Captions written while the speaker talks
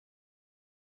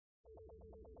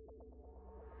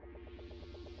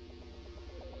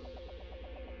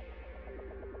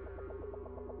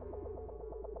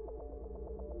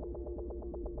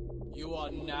are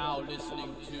now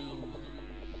listening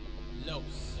to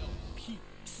Los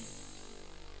Peaks.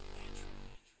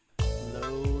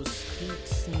 Los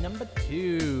Peaks number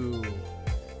 2.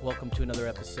 Welcome to another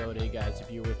episode. Hey guys, if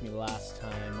you were with me last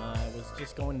time, I was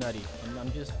just going nutty.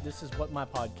 This is what my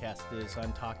podcast is.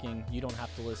 I'm talking, you don't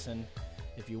have to listen.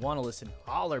 If you want to listen,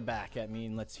 holler back at me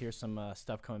and let's hear some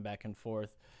stuff coming back and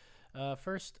forth.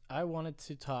 First, I wanted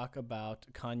to talk about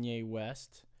Kanye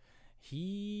West.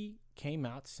 He came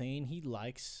out saying he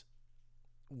likes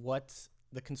what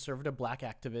the conservative black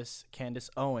activist Candace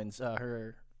Owens,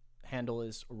 her handle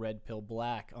is Red Pill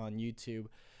Black on YouTube,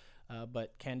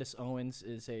 but Candace Owens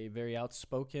is a very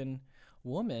outspoken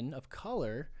woman of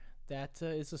color that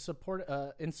is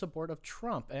in support of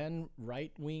Trump and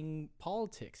right-wing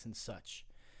politics and such.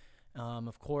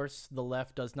 Of course, the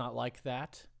left does not like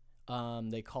that.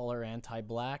 They call her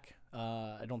anti-black.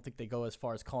 I don't think they go as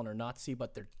far as calling her Nazi,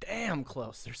 but they're damn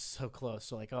close. They're so close.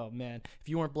 So like, oh man, if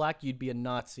you weren't black, you'd be a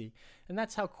Nazi. And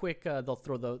that's how quick they'll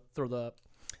throw the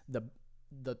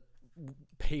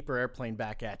paper airplane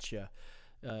back at you.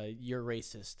 You're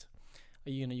racist.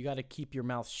 You got to keep your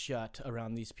mouth shut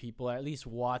around these people. At least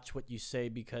watch what you say,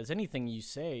 because anything you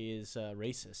say is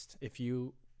racist if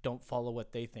you don't follow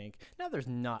what they think. Now, there's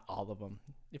not all of them.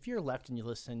 If you're left and you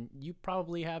listen, you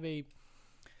probably have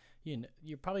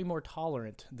you're probably more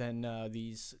tolerant than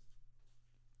the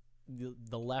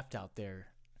left out there.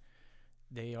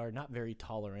 They are not very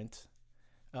tolerant,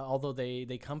 although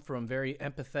they come from a very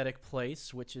empathetic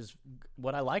place, which is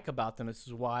what I like about them. This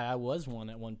is why I was one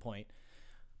at one point.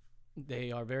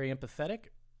 They are very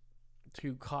empathetic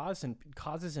to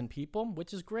causes and people,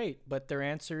 which is great. But their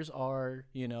answers are,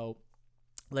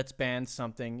 let's ban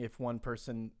something if one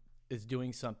person is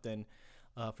doing something.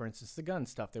 For instance, the gun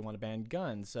stuff. They want to ban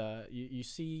guns. You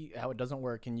see how it doesn't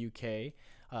work in UK.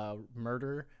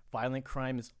 Murder, violent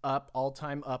crime is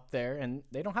all-time up there, and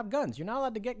they don't have guns. You're not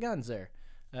allowed to get guns there.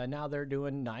 Now they're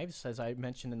doing knives, as I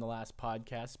mentioned in the last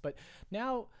podcast. But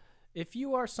now, if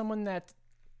you are someone that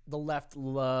the left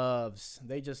loves,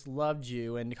 they just loved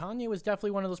you, and Kanye was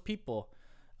definitely one of those people.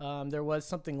 There was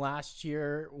something last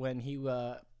year when he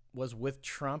was with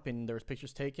Trump and there was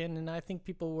pictures taken, and I think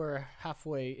people were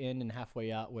halfway in and halfway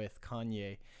out with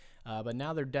Kanye. But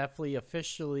now they're definitely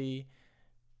officially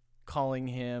calling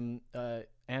him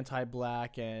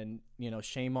anti-black and,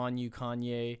 shame on you,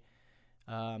 Kanye.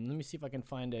 Let me see if I can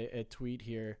find a tweet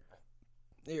here.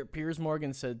 Here, Piers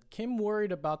Morgan said, Kim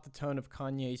worried about the tone of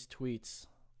Kanye's tweets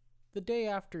the day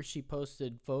after she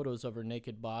posted photos of her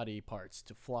naked body parts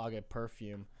to flog a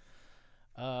perfume.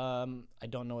 I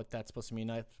don't know what that's supposed to mean.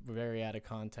 That's very out of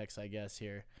context, I guess,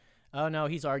 here. Oh, no,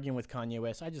 he's arguing with Kanye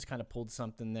West. I just kind of pulled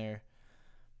something there.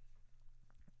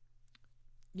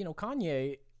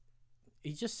 Kanye,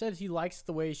 he just said he likes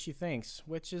the way she thinks,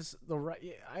 which is the right...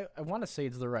 I want to say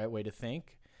it's the right way to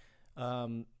think. A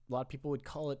lot of people would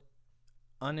call it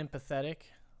unempathetic.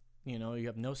 You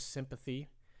have no sympathy.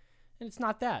 And it's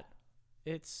not that.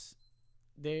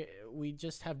 We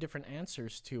just have different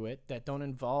answers to it that don't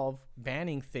involve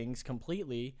banning things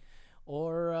completely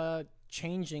or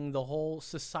changing the whole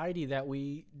society that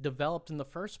we developed in the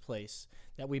first place,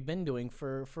 that we've been doing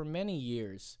for many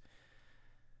years.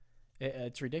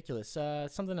 It's ridiculous.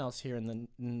 Something else here in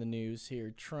the news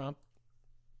here. Trump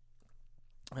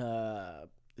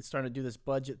is starting to do this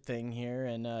budget thing here,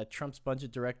 and Trump's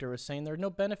budget director was saying there are no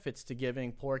benefits to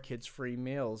giving poor kids free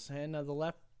meals, and the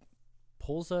left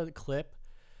pulls a clip,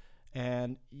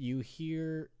 and you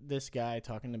hear this guy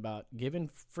talking about giving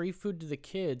free food to the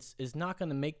kids is not going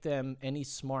to make them any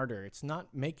smarter. It's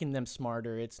not making them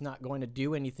smarter. It's not going to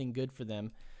do anything good for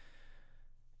them.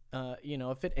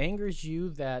 If it angers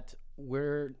you that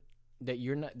your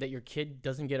kid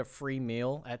doesn't get a free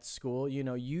meal at school, you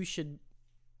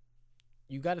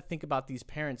got to think about these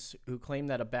parents who claim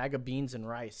that a bag of beans and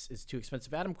rice is too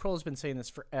expensive. Adam Kroll has been saying this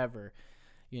forever.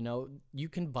 You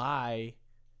can buy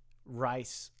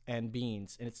rice and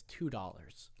beans, and it's $2.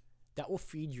 That will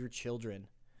feed your children.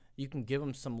 You can give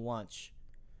them some lunch.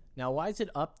 Now, why is it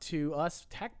up to us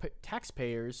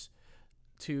taxpayers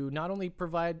to not only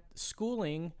provide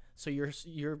schooling so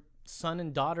your son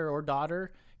and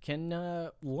daughter can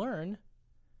learn?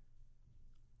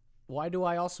 Why do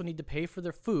I also need to pay for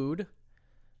their food?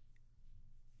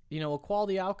 A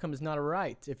quality outcome is not a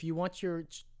right. If you want your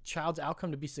child's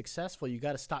outcome to be successful, you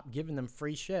got to stop giving them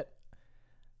free shit.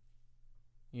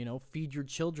 Feed your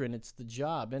children. It's the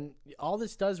job. And all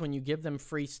this does when you give them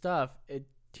free stuff, it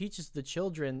teaches the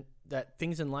children that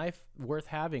things in life worth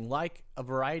having, like a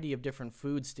variety of different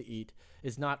foods to eat,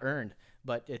 is not earned,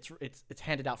 but it's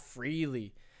handed out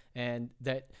freely. and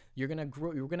that you're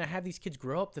gonna have these kids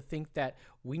grow up to think that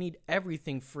we need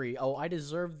everything free. Oh, I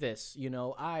deserve this.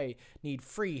 I need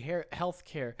free health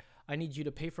care. I need you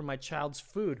to pay for my child's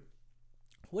food.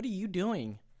 What are you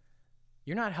doing?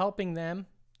 You're not helping them.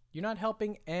 You're not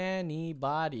helping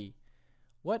anybody.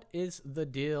 What is the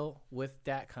deal with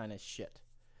that kind of shit?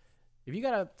 If you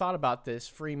got a thought about this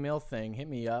free meal thing, hit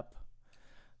me up.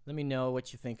 Let me know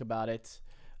what you think about it.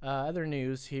 Other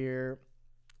news here.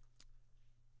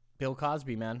 Bill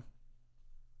Cosby, man.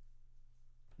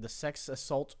 The sex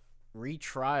assault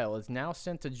retrial is now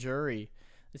sent to jury.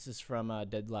 This is from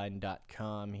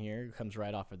Deadline.com here. It comes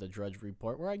right off of the Drudge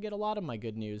Report, where I get a lot of my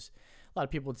good news. A lot of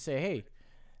people would say, hey,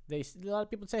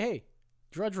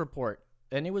 Drudge Report.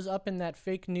 And it was up in that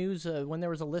fake news when there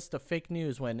was a list of fake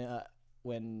news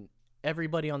when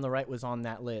everybody on the right was on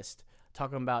that list.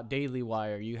 Talking about Daily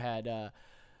Wire. You had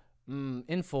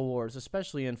InfoWars,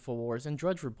 especially InfoWars, and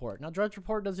Drudge Report. Now, Drudge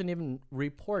Report doesn't even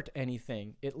report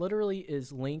anything. It literally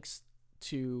is links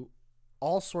to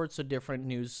all sorts of different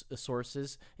news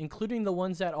sources, including the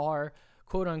ones that are,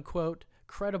 quote-unquote,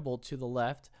 credible to the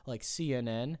left, like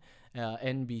CNN,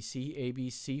 NBC,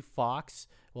 ABC, Fox.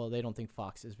 Well, they don't think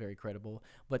Fox is very credible,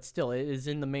 but still, it is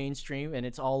in the mainstream, and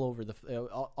it's all over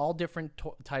all different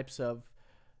types of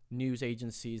news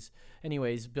agencies.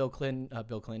 Anyways, Bill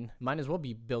Clinton, might as well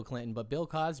be Bill Clinton, but Bill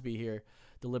Cosby here.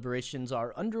 Deliberations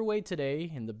are underway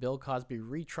today in the Bill Cosby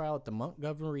retrial at the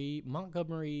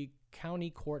Montgomery County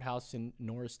Courthouse in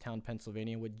Norristown,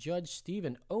 Pennsylvania, with Judge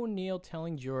Stephen O'Neill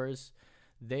telling jurors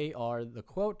they are the,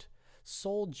 quote,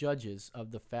 sole judges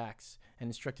of the facts and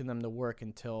instructing them to work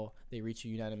until they reach a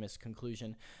unanimous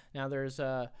conclusion. Now, it's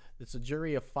a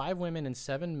jury of 5 women and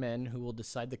 7 men who will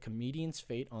decide the comedian's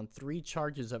fate on 3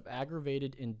 charges of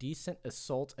aggravated indecent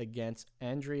assault against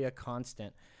Andrea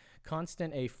Constant.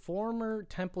 Constant, a former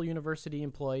Temple University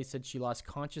employee, said she lost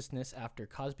consciousness after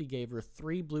Cosby gave her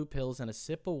 3 blue pills and a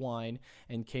sip of wine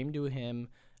and came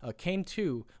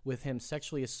to with him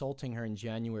sexually assaulting her in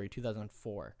January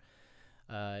 2004.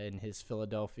 In his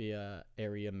Philadelphia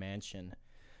area mansion.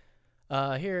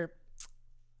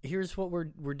 Here's what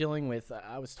we're dealing with.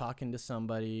 I was talking to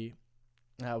somebody.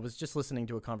 I was just listening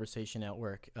to a conversation at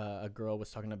work. A girl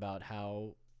was talking about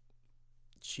how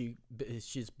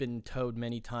she's been towed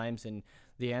many times, and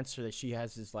the answer that she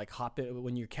has is like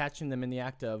when you're catching them in the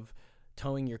act of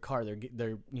towing your car.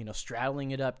 They're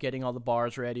straddling it up, getting all the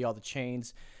bars ready, all the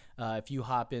chains. If you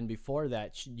hop in before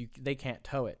that, they can't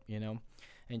tow it.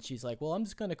 And she's like, well, I'm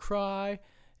just going to cry.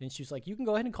 And she's like, you can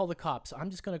go ahead and call the cops. I'm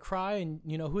just going to cry. And,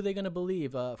 who are they going to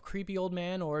believe? A creepy old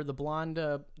man or the blonde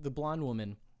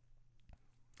woman?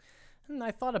 And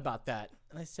I thought about that.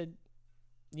 And I said,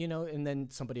 and then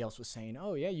somebody else was saying,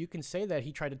 oh, yeah, you can say that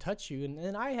he tried to touch you. And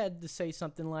then I had to say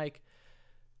something like,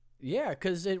 yeah,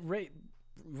 because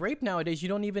rape nowadays, you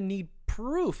don't even need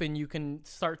proof. And you can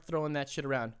start throwing that shit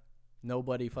around.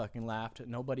 Nobody fucking laughed.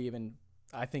 Nobody even,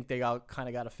 I think they all kind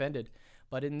of got offended.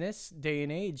 But in this day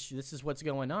and age, this is what's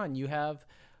going on. You have,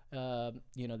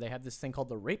 they have this thing called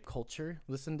the rape culture.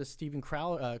 Listen to Steven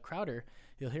Crowder.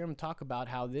 You'll hear him talk about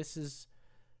how this is,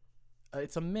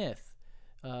 it's a myth.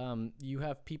 You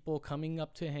have people coming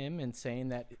up to him and saying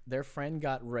that their friend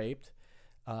got raped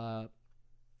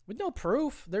with no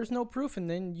proof. There's no proof. And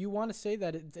then you want to say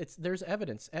that there's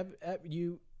evidence.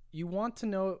 You want to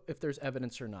know if there's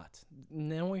evidence or not.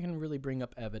 No one can really bring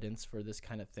up evidence for this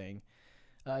kind of thing.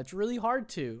 It's really hard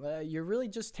to. You're really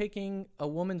just taking a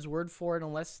woman's word for it,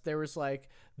 unless there was like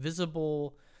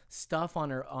visible stuff on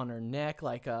her neck,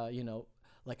 like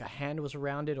like a hand was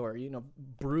around it, or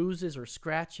bruises or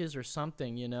scratches or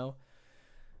something.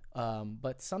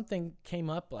 But something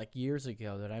came up like years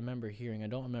ago that I remember hearing. I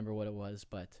don't remember what it was,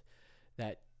 but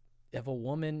that if a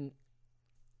woman,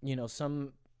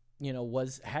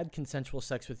 had consensual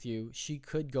sex with you, she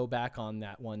could go back on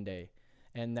that one day,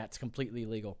 and that's completely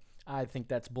legal. I think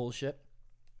that's bullshit.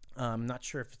 I'm not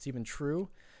sure if it's even true,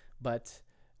 but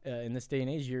in this day and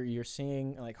age, you're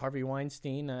seeing like Harvey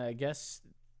Weinstein. I guess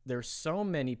there's so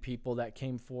many people that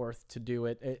came forth to do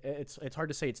it. It's hard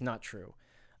to say it's not true.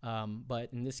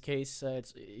 But in this case,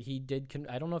 he did.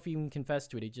 I don't know if he even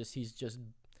confessed to it. He's just.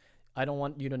 I don't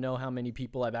want you to know how many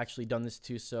people I've actually done this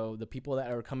to. So the people that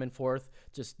are coming forth,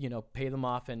 just pay them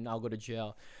off, and I'll go to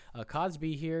jail.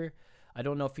 Cosby here. I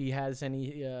don't know if he has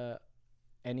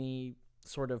any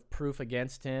sort of proof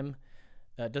against him.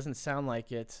 It doesn't sound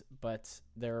like it, but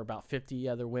there are about 50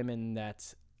 other women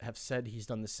that have said he's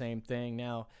done the same thing.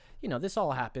 Now, this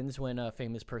all happens when a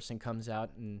famous person comes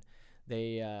out and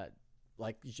they,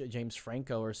 like James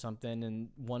Franco or something, and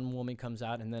one woman comes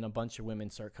out and then a bunch of women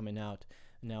start coming out.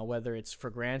 Now, whether it's for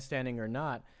grandstanding or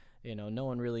not, no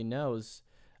one really knows.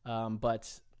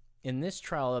 But in this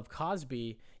trial of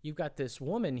Cosby, you've got this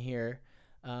woman here,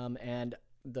 and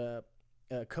the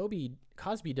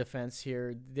Cosby defense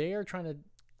here.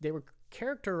 They were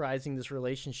characterizing this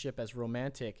relationship as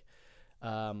romantic,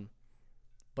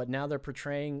 but now they're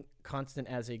portraying Constant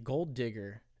as a gold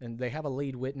digger, and they have a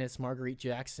lead witness, Marguerite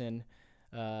Jackson.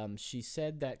 She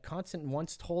said that Constant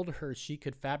once told her she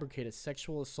could fabricate a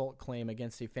sexual assault claim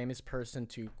against a famous person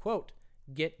to, quote,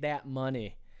 get that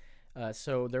money.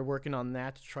 So they're working on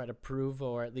that to try to prove,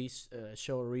 or at least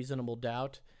show a reasonable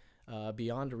doubt,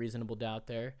 beyond a reasonable doubt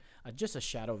there. Just a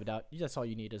shadow of a doubt. That's all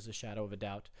you need, is a shadow of a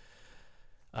doubt.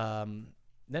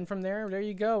 Then from there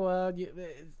you go.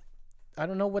 I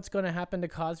don't know what's going to happen to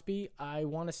Cosby. I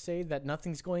want to say that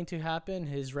nothing's going to happen.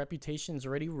 His reputation's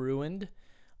already ruined.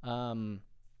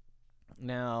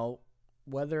 Now,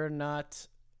 whether or not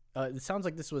it sounds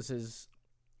like this was his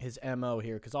MO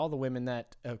here, because all the women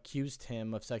that accused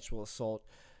him of sexual assault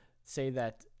say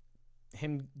that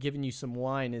him giving you some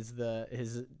wine is the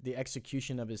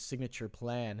execution of his signature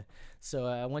plan.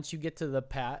 So once you get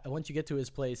to his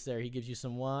place there, he gives you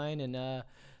some wine and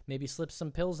maybe slips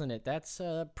some pills in it. That's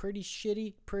pretty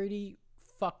shitty, pretty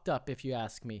fucked up, if you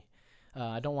ask me.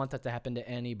 I don't want that to happen to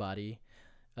anybody.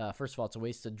 First of all, it's a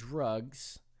waste of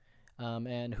drugs.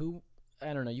 And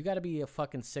I don't know, you got to be a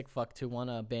fucking sick fuck to want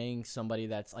to bang somebody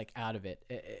that's like out of it.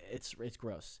 It's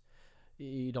gross.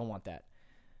 You don't want that.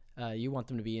 You want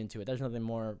them to be into it. There's nothing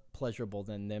more pleasurable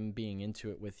than them being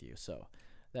into it with you. So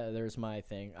there's my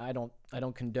thing. I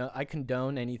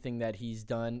condone anything that he's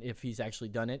done if he's actually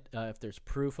done it. If there's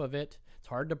proof of it, it's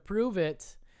hard to prove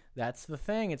it. That's the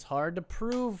thing. It's hard to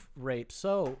prove rape.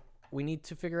 So we need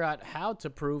to figure out how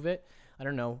to prove it. I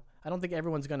don't know. I don't think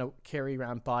everyone's going to carry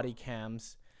around body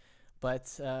cams,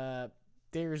 but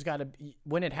there's got to be,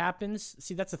 when it happens.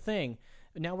 See, that's the thing.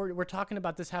 Now we're talking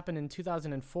about this happened in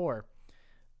 2004.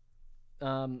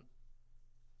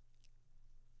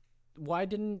 Why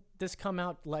didn't this come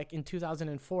out like in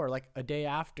 2004, like a day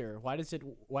after? Why does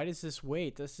this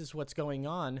wait? This is what's going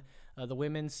on. The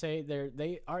women say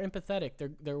they are empathetic.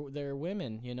 They're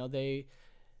women, you know, they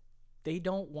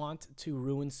don't want to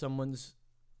ruin someone's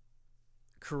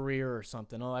career or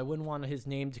something. Oh, I wouldn't want his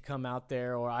name to come out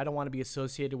there, or I don't want to be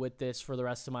associated with this for the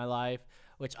rest of my life,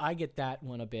 which I get that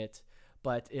one a bit.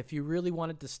 But if you really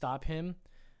wanted to stop him,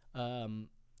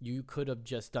 you could have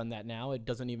just done that now. It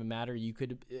doesn't even matter.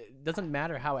 It doesn't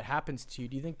matter how it happens to you.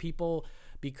 Do you think people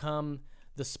become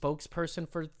the spokesperson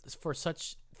for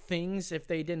such things if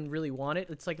they didn't really want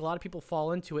it? It's like a lot of people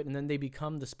fall into it and then they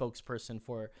become the spokesperson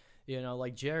for, you know,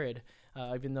 like Jared,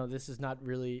 even though this is not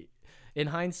really, in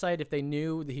hindsight, if they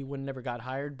knew that he would never got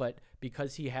hired, but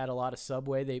because he had a lot of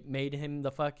Subway, they made him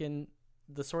the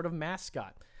sort of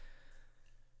mascot,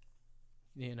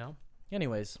 you know?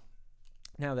 Anyways,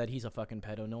 now that he's a fucking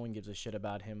pedo, no one gives a shit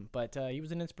about him. But he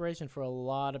was an inspiration for a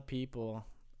lot of people.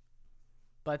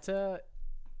 But I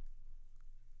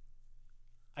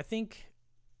think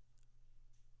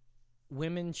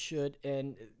women should,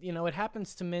 and you know, it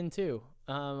happens to men too.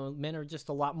 Men are just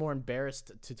a lot more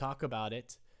embarrassed to talk about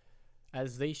it,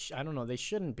 as they I don't know, they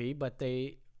shouldn't be, but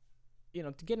they, you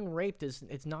know, getting raped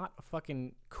it's not a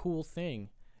fucking cool thing.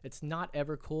 It's not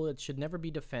ever cool. It should never be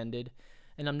defended.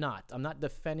 And I'm not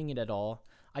defending it at all.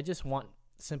 I just want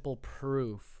simple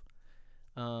proof.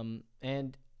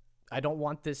 And I don't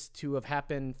want this to have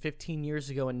happened 15 years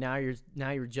ago and now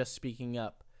you're just speaking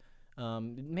up.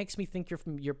 It makes me think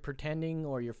you're pretending,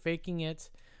 or you're faking it,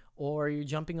 or you're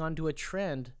jumping onto a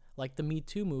trend like the Me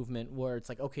Too movement, where it's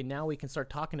like, okay, now we can start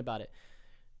talking about it.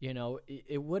 You know,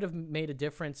 it would have made a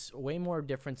difference, way more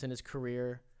difference in his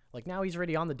career. Like now he's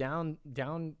already on the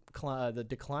the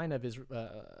decline of his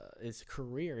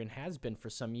career, and has been for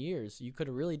some years. You could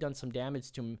have really done some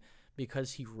damage to him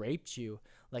because he raped you.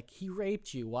 Like, he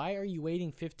raped you. Why are you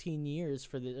waiting 15 years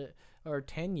or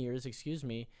 10 years, excuse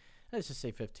me. Let's just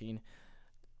say 15.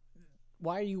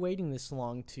 Why are you waiting this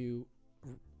long to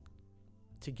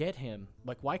get him?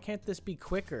 Like, why can't this be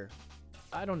quicker?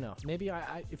 I don't know. Maybe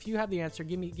if you have the answer,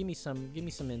 give me some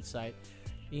insight.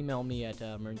 Email me at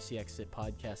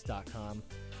emergencyexitpodcast.com.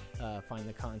 Find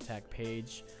the contact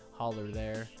page. Holler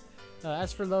there.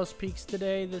 As for Los Peaks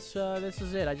today, this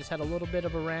is it. I just had a little bit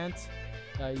of a rant.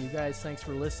 You guys, thanks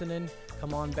for listening.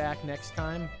 Come on back next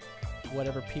time.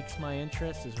 Whatever piques my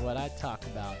interest is what I talk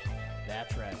about.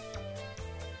 That's right.